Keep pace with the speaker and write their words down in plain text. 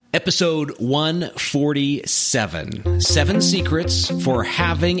Episode 147, 7 Secrets for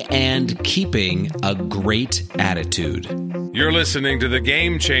Having and Keeping a Great Attitude. You're listening to The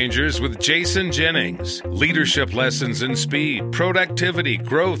Game Changers with Jason Jennings. Leadership lessons in speed, productivity,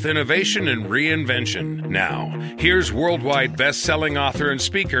 growth, innovation, and reinvention. Now, here's worldwide best-selling author and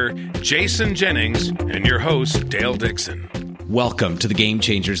speaker, Jason Jennings, and your host, Dale Dixon. Welcome to The Game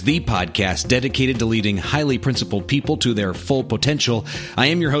Changers, the podcast dedicated to leading highly principled people to their full potential. I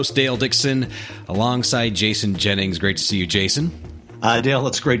am your host, Dale Dixon, alongside Jason Jennings. Great to see you, Jason. Dale,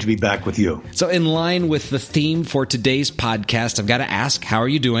 it's great to be back with you. So in line with the theme for today's podcast, I've got to ask, how are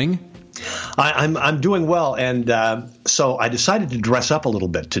you doing? I'm doing well, and so I decided to dress up a little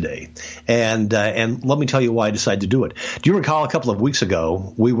bit today, and let me tell you why I decided to do it. Do you recall a couple of weeks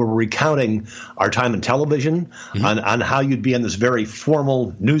ago we were recounting our time in television on how you'd be in this very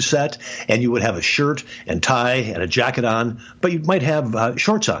formal news set, and you would have a shirt and tie and a jacket on, but you might have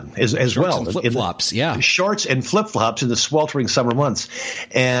shorts on as well, and flip-flops, yeah, shorts and flip-flops in the sweltering summer months,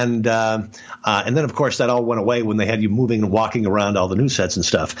 and then of course that all went away when they had you moving and walking around all the news sets and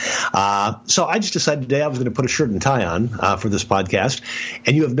stuff. So I just decided today I was going to put a shirt and tie on for this podcast,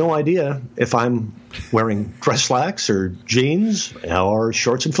 and you have no idea if I'm wearing dress slacks or jeans or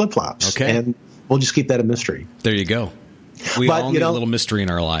shorts and flip-flops. Okay. And we'll just keep that a mystery. There you go. We all need a little mystery in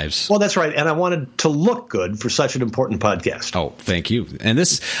our lives. Well, that's right. And I wanted to look good for such an important podcast. Oh, thank you. And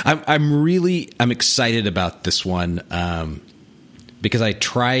this, I'm excited about this one. Because I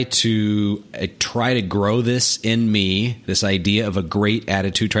try to grow this in me, this idea of a great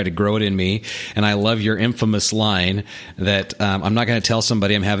attitude, try to grow it in me. And I love your infamous line that I'm not going to tell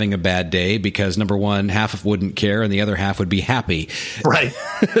somebody I'm having a bad day because, number one, half wouldn't care and the other half would be happy. Right.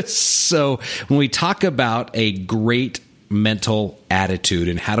 So when we talk about a great mental attitude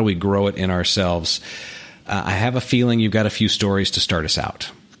and how do we grow it in ourselves, I have a feeling you've got a few stories to start us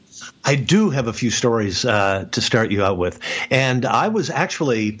out. I do have a few stories to start you out with. And I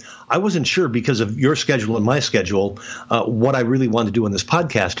wasn't sure because of your schedule and my schedule what I really wanted to do on this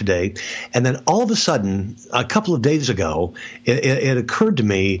podcast today. And then all of a sudden, a couple of days ago, it occurred to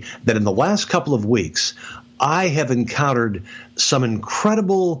me that in the last couple of weeks, I have encountered some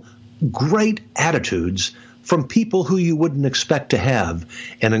incredible, great attitudes from people who you wouldn't expect to have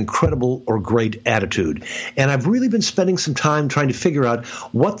an incredible or great attitude. And I've really been spending some time trying to figure out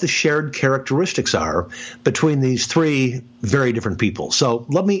what the shared characteristics are between these three very different people. So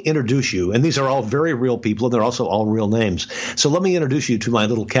let me introduce you, and these are all very real people, and they're also all real names. So let me introduce you to my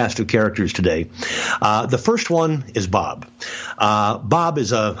little cast of characters today. The first one is Bob. Bob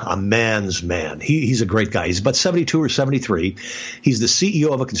is a man's man. He's a great guy. He's about 72 or 73. He's the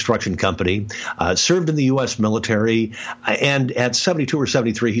CEO of a construction company, served in the U.S. military, and at 72 or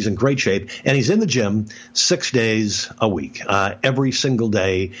 73, he's in great shape, and he's in the gym 6 days a week. Every single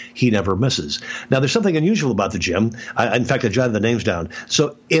day, he never misses. Now, there's something unusual about the gym. In fact, I jotted the names down.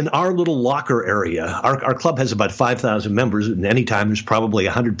 So in our little locker area, our club has about 5,000 members, and anytime there's probably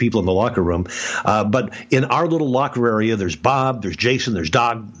 100 people in the locker room. But in our little locker area, there's Bob, there's Jason, there's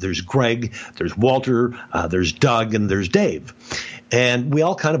Doug, there's Greg, there's Walter, there's Doug, and there's Dave. And we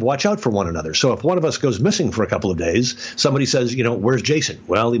all kind of watch out for one another. So if one of us goes missing for a couple of days, somebody says, where's Jason?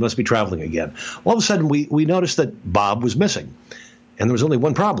 Well, he must be traveling again. All of a sudden, we noticed that Bob was missing. And there was only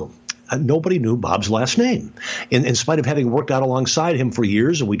one problem. Nobody knew Bob's last name. In spite of having worked out alongside him for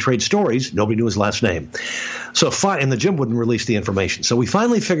years and we trade stories, nobody knew his last name. And the gym wouldn't release the information. So we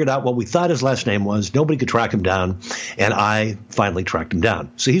finally figured out what we thought his last name was. Nobody could track him down, and I finally tracked him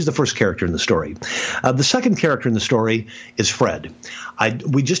down. So he's the first character in the story. The second character in the story is Fred.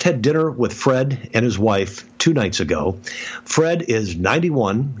 We just had dinner with Fred and his wife 2 nights ago. Fred is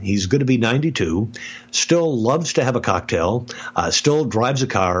 91. He's going to be 92. Still loves to have a cocktail. Still drives a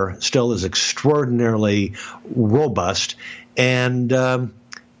car. Still is extraordinarily robust.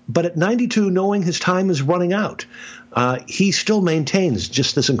 But at 92, knowing his time is running out, he still maintains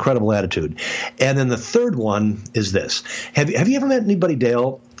just this incredible attitude. And then the third one is this. Have you ever met anybody,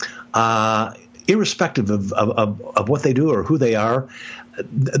 Dale, irrespective of what they do or who they are,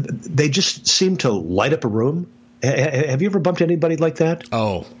 they just seem to light up a room? Have you ever bumped anybody like that?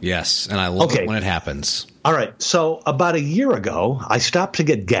 Oh, yes. And I love it when it happens. All right. So about a year ago, I stopped to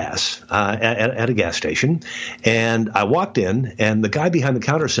get gas at a gas station, and I walked in, and the guy behind the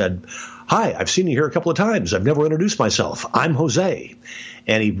counter said, "Hi, I've seen you here a couple of times. I've never introduced myself. I'm Jose."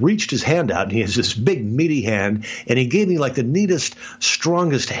 And he reached his hand out, and he has this big, meaty hand, and he gave me like the neatest,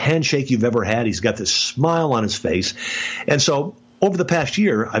 strongest handshake you've ever had. He's got this smile on his face. And so over the past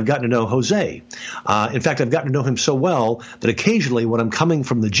year, I've gotten to know Jose. In fact, I've gotten to know him so well that occasionally when I'm coming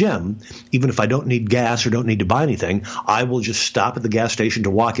from the gym, even if I don't need gas or don't need to buy anything, I will just stop at the gas station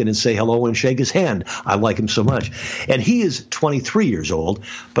to walk in and say hello and shake his hand. I like him so much. And he is 23 years old,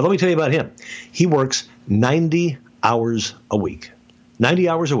 but let me tell you about him. He works 90 hours a week. 90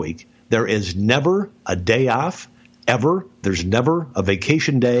 hours a week. There is never a day off, ever. There's never a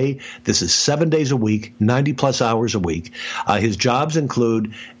vacation day. This is 7 days a week, 90-plus hours a week. His jobs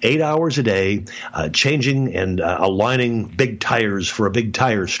include 8 hours a day, changing and aligning big tires for a big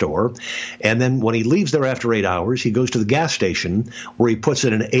tire store. And then when he leaves there after 8 hours, he goes to the gas station where he puts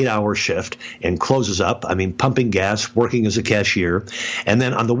in an 8-hour shift and closes up, pumping gas, working as a cashier. And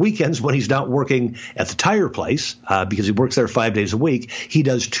then on the weekends when he's not working at the tire place, because he works there 5 days a week, he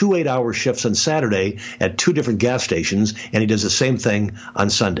does 2 8-hour shifts on Saturday at 2 different gas stations, and he does the same thing on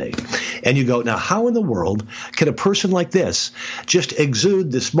Sunday. And you go, now how in the world can a person like this just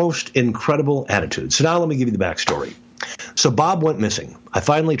exude this most incredible attitude? So now let me give you the backstory. So Bob went missing. I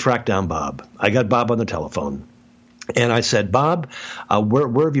finally tracked down Bob. I got Bob on the telephone. And I said, Bob,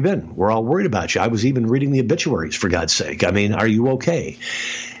 where have you been? We're all worried about you. I was even reading the obituaries, for God's sake. Are you okay?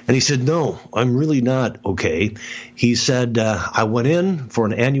 And he said, no, I'm really not okay. He said, I went in for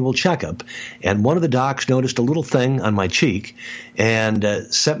an annual checkup, and one of the docs noticed a little thing on my cheek and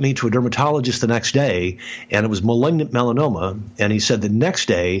sent me to a dermatologist the next day, and it was malignant melanoma. And he said the next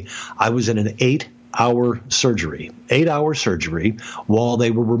day I was in an 8-hour surgery while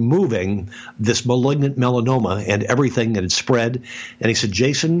they were removing this malignant melanoma and everything that had spread. And he said,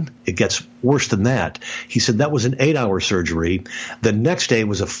 Jason, it gets worse than that. He said that was an 8-hour surgery. The next day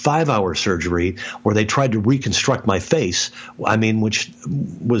was a 5-hour surgery where they tried to reconstruct my face, which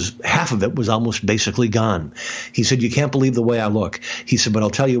was half of it was almost basically gone. He said, you can't believe the way I look. He said, but I'll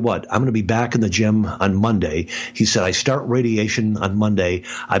tell you what, I'm going to be back in the gym on Monday. He said, I start radiation on Monday.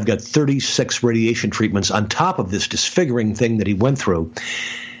 I've got 36 radiation treatments on top of this disfiguring thing that he went through.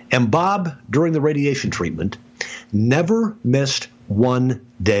 And Bob, during the radiation treatment, never missed one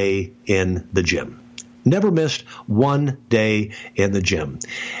day in the gym. Never missed one day in the gym.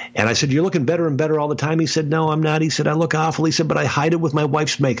 And I said, you're looking better and better all the time. He said, no, I'm not. He said, I look awful. He said, but I hide it with my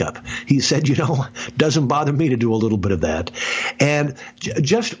wife's makeup. He said, doesn't bother me to do a little bit of that. And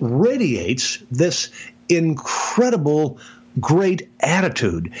just radiates this incredible great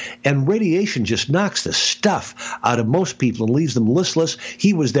attitude, and radiation just knocks the stuff out of most people and leaves them listless.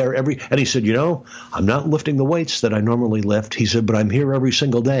 He was there and he said, I'm not lifting the weights that I normally lift. He said, but I'm here every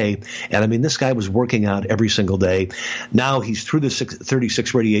single day. And this guy was working out every single day. Now he's through the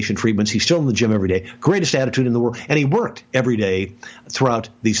 36 radiation treatments. He's still in the gym every day. Greatest attitude in the world. And he worked every day throughout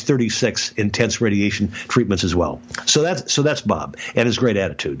these 36 intense radiation treatments as well. So that's Bob and his great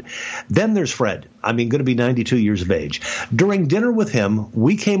attitude. Then there's Fred. Going to be 92 years of age. During dinner with him,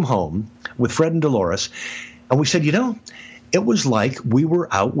 we came home with Fred and Dolores, and we said, it was like we were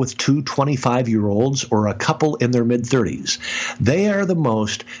out with two 25-year-olds or a couple in their mid-30s. They are the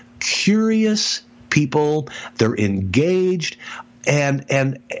most curious people. They're engaged. And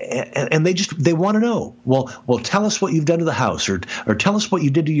they want to know. Well, tell us what you've done to the house, or tell us what you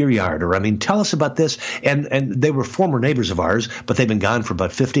did to your yard, or tell us about this. And they were former neighbors of ours, but they've been gone for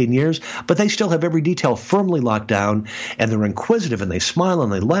about 15 years. But they still have every detail firmly locked down, and they're inquisitive, and they smile,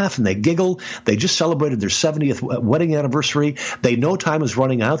 and they laugh, and they giggle. They just celebrated their 70th wedding anniversary. They know time is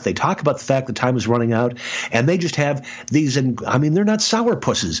running out. They talk about the fact that time is running out, and they just have these. They're not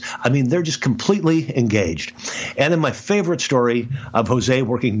sourpusses. They're just completely engaged. And then my favorite story of Jose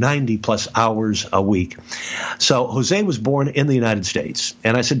working 90-plus hours a week. So Jose was born in the United States.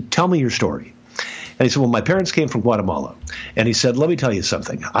 And I said, tell me your story. And he said, well, my parents came from Guatemala. And he said, let me tell you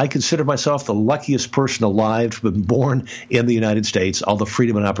something. I consider myself the luckiest person alive to have been born in the United States, all the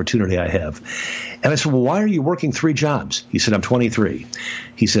freedom and opportunity I have. And I said, well, why are you working 3 jobs? He said, I'm 23.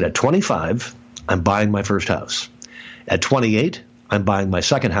 He said, at 25, I'm buying my first house. At 28, I'm buying my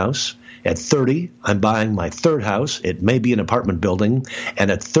second house. At 30, I'm buying my third house. It may be an apartment building. And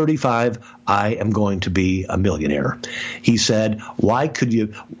at 35, I am going to be a millionaire. He said, why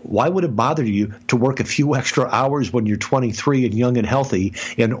would it bother you to work a few extra hours when you're 23 and young and healthy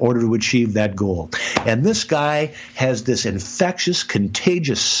in order to achieve that goal? And this guy has this infectious,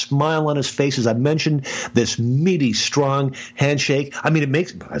 contagious smile on his face. As I mentioned, this meaty, strong handshake.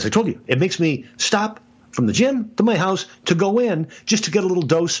 As I told you, it makes me stop from the gym to my house to go in just to get a little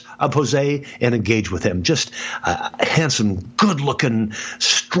dose of Jose and engage with him. Just a handsome, good-looking,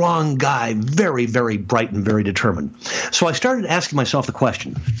 strong guy, very, very bright and very determined. So I started asking myself the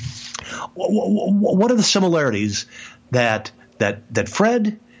question, what are the similarities that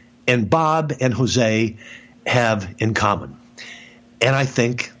Fred and Bob and Jose have in common? And I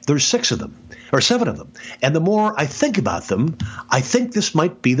think there's 6 of them, or 7 of them. And the more I think about them, I think this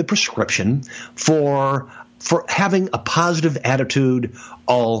might be the prescription for having a positive attitude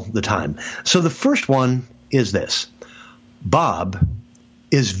all the time. So the first one is this. Bob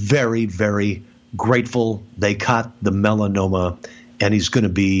is very, very grateful they caught the melanoma, and he's going to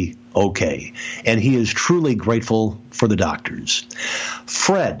be okay. And he is truly grateful for the doctors.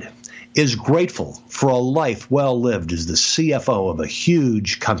 Fred is grateful for a life well lived as the CFO of a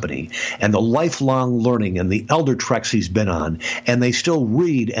huge company and the lifelong learning and the elder treks he's been on. And they still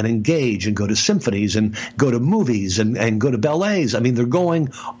read and engage and go to symphonies and go to movies and go to ballets. I mean, they're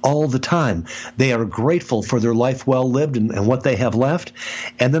going all the time. They are grateful for their life well lived and what they have left.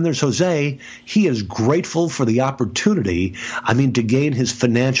 And then there's Jose. He is grateful for the opportunity, to gain his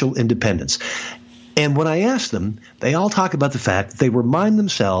financial independence. And when I ask them, they all talk about the fact that they remind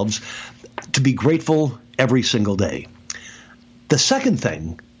themselves to be grateful every single day. The second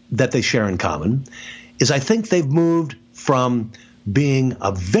thing that they share in common is I think they've moved from being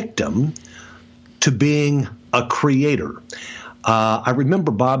a victim to being a creator. I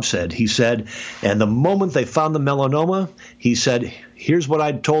remember Bob said, and the moment they found the melanoma, he said, here's what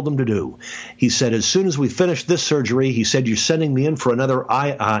I told them to do. He said, as soon as we finish this surgery, he said, you're sending me in for another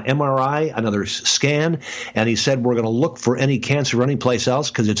MRI, another scan. And he said, we're going to look for any cancer anyplace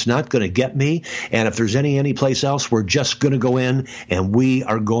else because it's not going to get me. And if there's any place else, we're just going to go in and we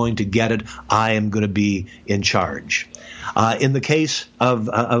are going to get it. I am going to be in charge. In the case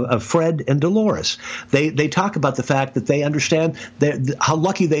of Fred and Dolores, they talk about the fact that they understand how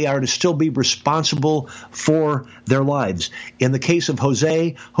lucky they are to still be responsible for their lives. In the case of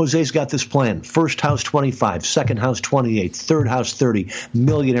Jose, Jose's got this plan. First house 25, second house 28, third house 30,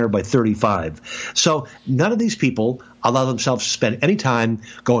 millionaire by 35. So none of these people allow themselves to spend any time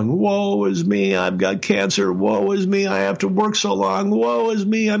going, woe is me, I've got cancer. Woe is me, I have to work so long. Woe is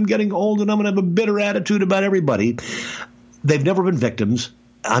me, I'm getting old and I'm going to have a bitter attitude about everybody. They've never been victims.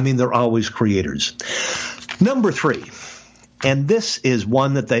 They're always creators. Number 3, and this is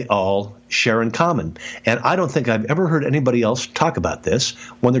one that they all share in common. And I don't think I've ever heard anybody else talk about this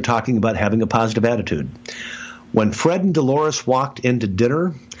when they're talking about having a positive attitude. When Fred and Dolores walked into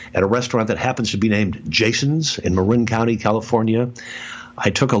dinner at a restaurant that happens to be named Jason's in Marin County, California, I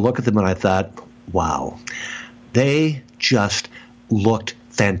took a look at them and I thought, wow, they just looked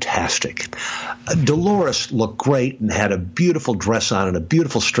fantastic. Dolores looked great and had a beautiful dress on and a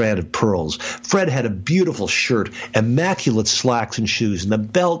beautiful strand of pearls. Fred had a beautiful shirt, immaculate slacks and shoes, and the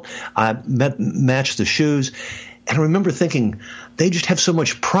belt matched the shoes. And I remember thinking, they just have so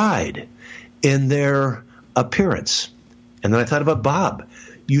much pride in their appearance. And then I thought about Bob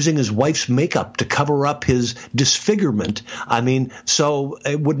using his wife's makeup to cover up his disfigurement. So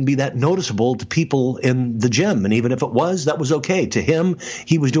it wouldn't be that noticeable to people in the gym. And even if it was, that was okay. To him,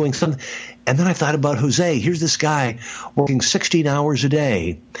 he was doing something. And then I thought about Jose. Here's this guy working 16 hours a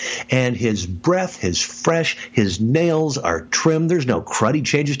day, and his breath is fresh. His nails are trimmed. There's no crud. He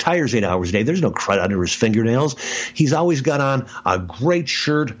changes tires 8 hours a day. There's no crud under his fingernails. He's always got on a great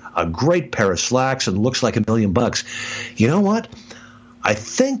shirt, a great pair of slacks, and looks like $1 million. You know what? I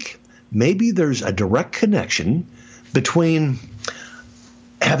think maybe there's a direct connection between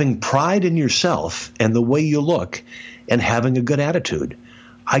having pride in yourself and the way you look and having a good attitude.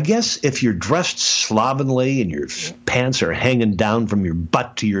 I guess if you're dressed slovenly and your pants are hanging down from your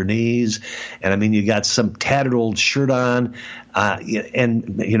butt to your knees, and you got some tattered old shirt on,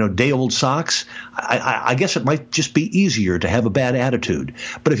 and day-old socks, I guess it might just be easier to have a bad attitude.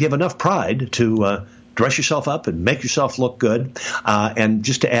 But if you have enough pride to dress yourself up and make yourself look good. And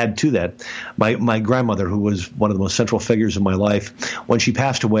just to add to that, my grandmother, who was one of the most central figures in my life, when she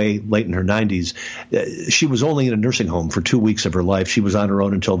passed away late in her 90s, she was only in a nursing home for 2 weeks of her life. She was on her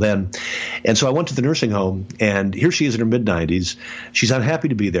own until then. And so I went to the nursing home, and here she is in her mid-90s. She's unhappy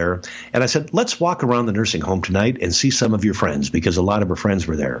to be there. And I said, let's walk around the nursing home tonight and see some of your friends, because a lot of her friends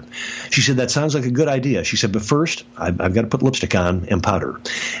were there. She said, that sounds like a good idea. She said, but first, I've got to put lipstick on and powder.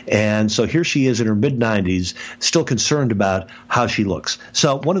 And so here she is in her mid-90s, still concerned about how she looks.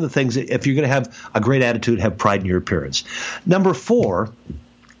 So one of the things, if you're going to have a great attitude, have pride in your appearance. Number 4,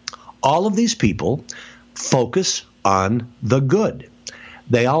 all of these people focus on the good.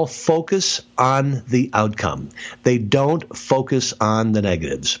 They all focus on the outcome. They don't focus on the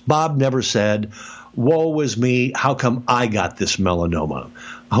negatives. Bob never said, woe is me, how come I got this melanoma?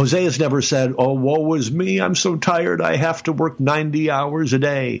 Jose has never said, oh, woe is me, I'm so tired, I have to work 90 hours a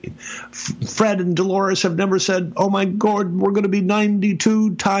day. Fred and Dolores have never said, oh, my God, we're going to be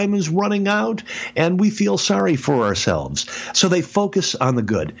 92, time is running out, and we feel sorry for ourselves. So they focus on the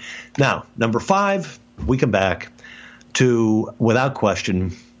good. Now, number 5, we come back. to, without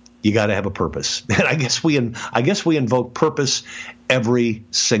question, you got to have a purpose. And I guess we invoke purpose every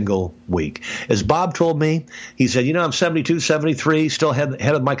single week. As Bob told me, he said, I'm 72, 73, still head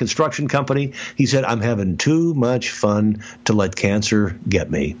of my construction company. He said, I'm having too much fun to let cancer get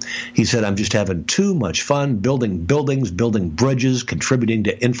me. He said, I'm just having too much fun building buildings, building bridges, contributing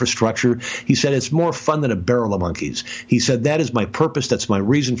to infrastructure. He said, it's more fun than a barrel of monkeys. He said, that is my purpose. That's my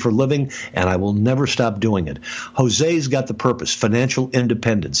reason for living, and I will never stop doing it. Jose's got the purpose, financial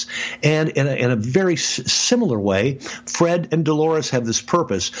independence. And in a very similar way, Fred and Dolores have this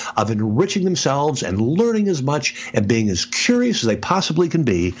purpose of enriching themselves and learning as much and being as curious as they possibly can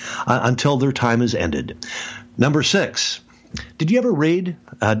be until their time is ended. Number 6. Did you ever read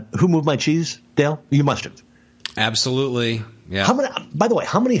Who Moved My Cheese, Dale? You must have. Absolutely. Yeah. By the way,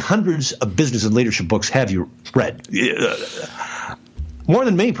 how many hundreds of business and leadership books have you read? More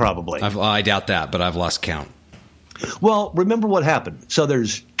than me, probably. I doubt that, but I've lost count. Well, remember what happened. So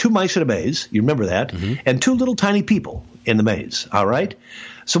there's 2 mice in a maze. You remember that? Mm-hmm. And 2 little tiny people in the maze. All right?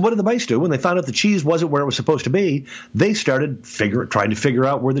 So what did the mice do? When they found out the cheese wasn't where it was supposed to be, they started trying to figure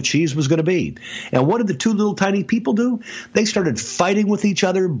out where the cheese was going to be. And what did the 2 little tiny people do? They started fighting with each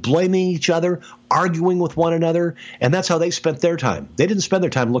other, blaming each other, arguing with one another, and that's how they spent their time. They didn't spend their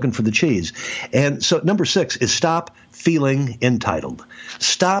time looking for the cheese. And so number 6 is stop feeling entitled.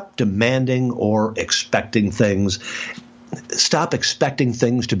 Stop demanding or expecting things. Stop expecting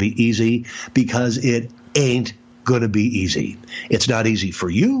things to be easy, because it ain't going to be easy. It's not easy for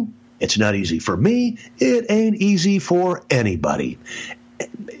you. It's not easy for me. It ain't easy for anybody.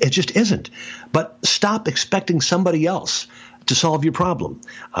 It just isn't. But stop expecting somebody else to solve your problem.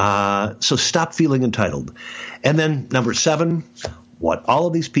 So stop feeling entitled. And then number 7, what all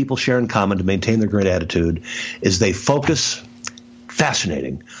of these people share in common to maintain their great attitude is they focus,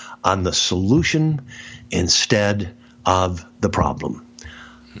 fascinating, on the solution instead of the problem.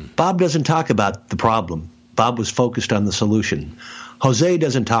 Bob doesn't talk about the problem. Bob was focused on the solution. Jose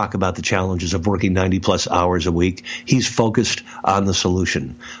doesn't talk about the challenges of working 90-plus hours a week. He's focused on the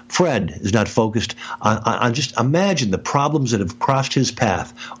solution. Fred is not focused on just imagine the problems that have crossed his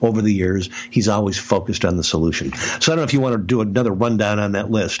path over the years. He's always focused on the solution. So I don't know if you want to do another rundown on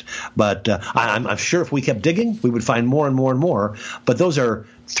that list, but I'm sure if we kept digging, we would find more and more and more. But those are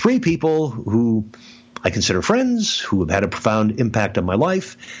 3 people who I consider friends, who have had a profound impact on my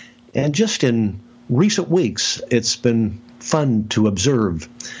life, and just in recent weeks, it's been fun to observe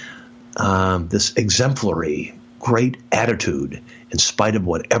this exemplary, great attitude in spite of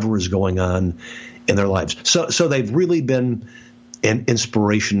whatever is going on in their lives. So they've really been an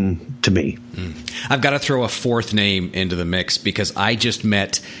inspiration to me. I've got to throw a 4th name into the mix because I just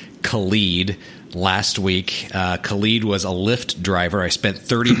met Khalid last week. Khalid was a Lyft driver. I spent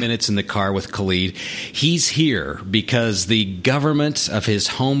 30 minutes in the car with Khalid. He's here because the government of his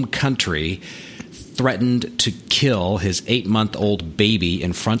home country threatened to kill his 8-month-old baby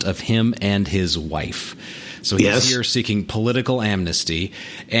in front of him and his wife. So he's here seeking political amnesty,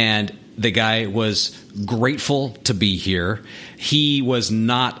 and the guy was grateful to be here. He was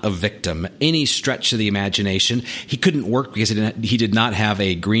not a victim, any stretch of the imagination. He couldn't work because he did not have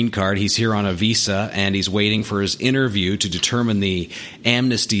a green card. He's here on a visa, and he's waiting for his interview to determine the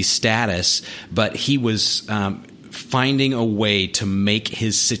amnesty status, but he was finding a way to make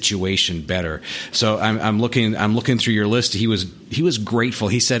his situation better. So I'm looking through your list. He was grateful.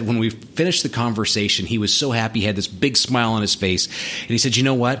 He said when we finished the conversation, he was so happy. He had this big smile on his face, and he said, "You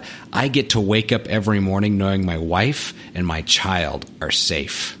know what? I get to wake up every morning knowing my wife and my child are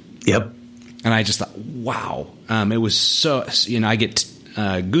safe." Yep. And I just thought, wow. It was so. I get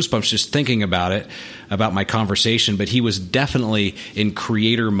goosebumps just thinking about it, about my conversation, but he was definitely in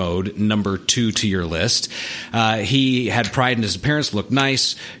creator mode, number 2 to your list. He had pride in his appearance, looked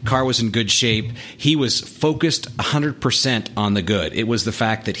nice, car was in good shape. He was focused 100% on the good. It was the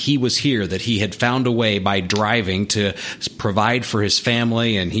fact that he was here, that he had found a way by driving to provide for his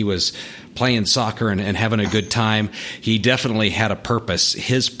family, and he was playing soccer and having a good time. He definitely had a purpose.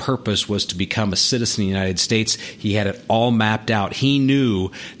 His purpose was to become a citizen of the United States. He had it all mapped out. He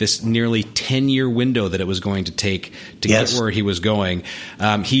knew this nearly 10-year window that it was going to take to get where he was going.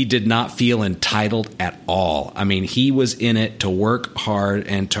 He did not feel entitled at all. I mean, he was in it to work hard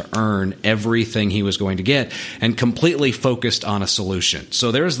and to earn everything he was going to get, and completely focused on a solution.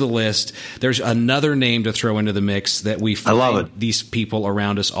 So there's the list. There's another name to throw into the mix that we find these people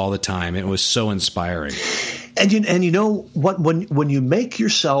around us all the time. It was so inspiring. And you know what? When you make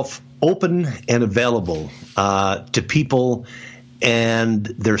yourself open and available to people and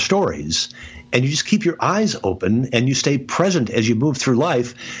their stories, and you just keep your eyes open and you stay present as you move through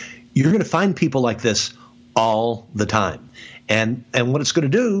life, you're going to find people like this all the time. And what it's going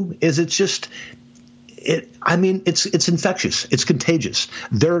to do is it's infectious. It's contagious.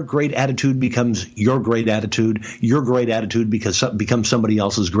 Their great attitude becomes your great attitude. Your great attitude becomes somebody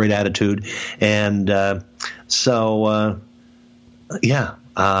else's great attitude. And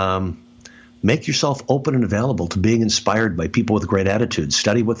make yourself open and available to being inspired by people with great attitudes.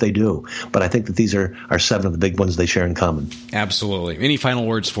 Study what they do. But I think that these are 7 of the big ones they share in common. Absolutely. Any final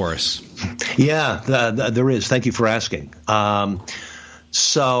words for us? Yeah, there is. Thank you for asking.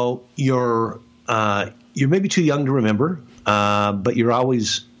 So you're maybe too young to remember, but you're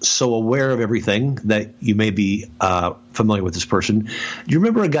always so aware of everything that you may be familiar with this person. Do you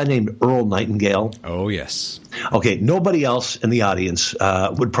remember a guy named Earl Nightingale? Oh, yes. Okay, nobody else in the audience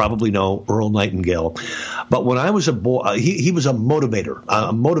would probably know Earl Nightingale. But when I was a boy, he was a motivator,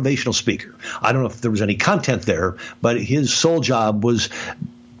 a motivational speaker. I don't know if there was any content there, but his sole job was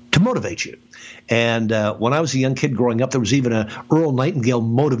to motivate you. And when I was a young kid growing up, there was even a Earl Nightingale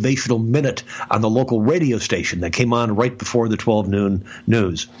motivational minute on the local radio station that came on right before the 12 noon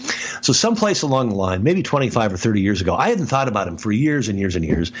news. So someplace along the line, maybe 25 or 30 years ago, I hadn't thought about him for years and years and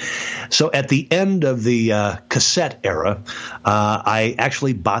years. So at the end of the cassette era, I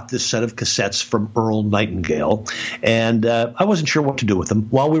actually bought this set of cassettes from Earl Nightingale, and I wasn't sure what to do with them.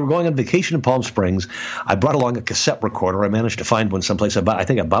 While we were going on vacation in Palm Springs, I brought along a cassette recorder. I managed to find one someplace. I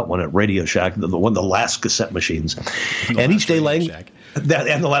think I bought one at Radio Shack, one of the last cassette machines, and each day and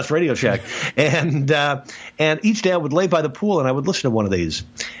the last Radio Shack, and each day I would lay by the pool and I would listen to one of these,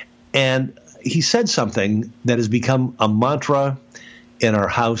 and he said something that has become a mantra in our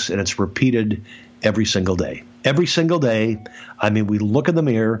house, and it's repeated every single day. Every single day, I mean, we look in the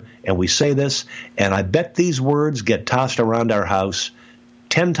mirror and we say this, and I bet these words get tossed around our house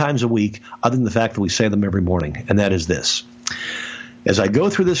 10 times a week, other than the fact that we say them every morning, and that is this. As I go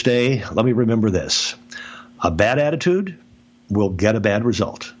through this day, let me remember this. A bad attitude will get a bad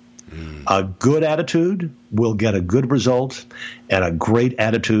result. A good attitude will get a good result, and a great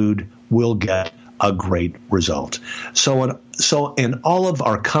attitude will get a great result. So in all of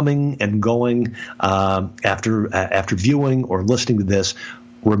our coming and going after viewing or listening to this,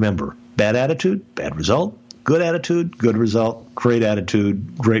 remember, bad attitude, bad result. Good attitude, good result. Great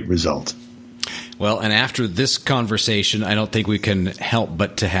attitude, great result. Well, and after this conversation, I don't think we can help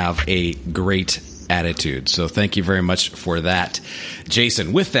but to have a great attitude. So thank you very much for that,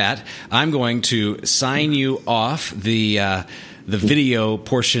 Jason. With that, I'm going to sign you off the video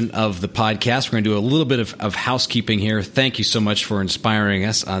portion of the podcast. We're going to do a little bit of housekeeping here. Thank you so much for inspiring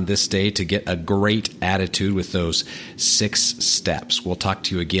us on this day to get a great attitude with those 6 steps. We'll talk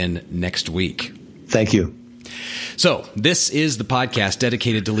to you again next week. Thank you. So this is the podcast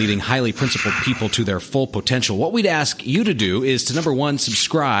dedicated to leading highly principled people to their full potential. What we'd ask you to do is to, number 1,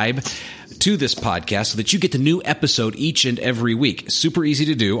 subscribe to this podcast so that you get the new episode each and every week. Super easy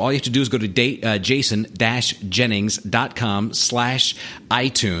to do. All you have to do is go to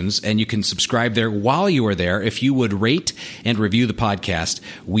jason-jennings.com/iTunes, and you can subscribe there. While you are there, if you would rate and review the podcast,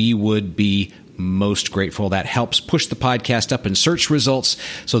 we would be most grateful. That helps push the podcast up in search results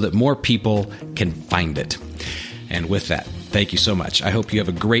so that more people can find it. And with that, thank you so much. I hope you have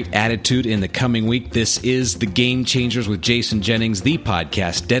a great attitude in the coming week. This is The Game Changers with Jason Jennings, the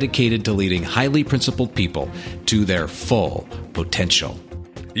podcast dedicated to leading highly principled people to their full potential.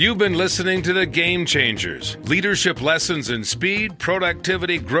 You've been listening to The Game Changers, leadership lessons in speed,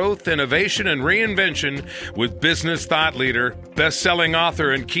 productivity, growth, innovation, and reinvention with business thought leader, best-selling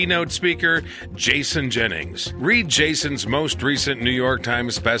author, and keynote speaker, Jason Jennings. Read Jason's most recent New York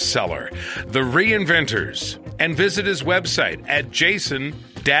Times bestseller, The Reinventors, and visit his website at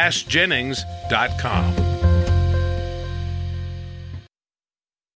jason-jennings.com.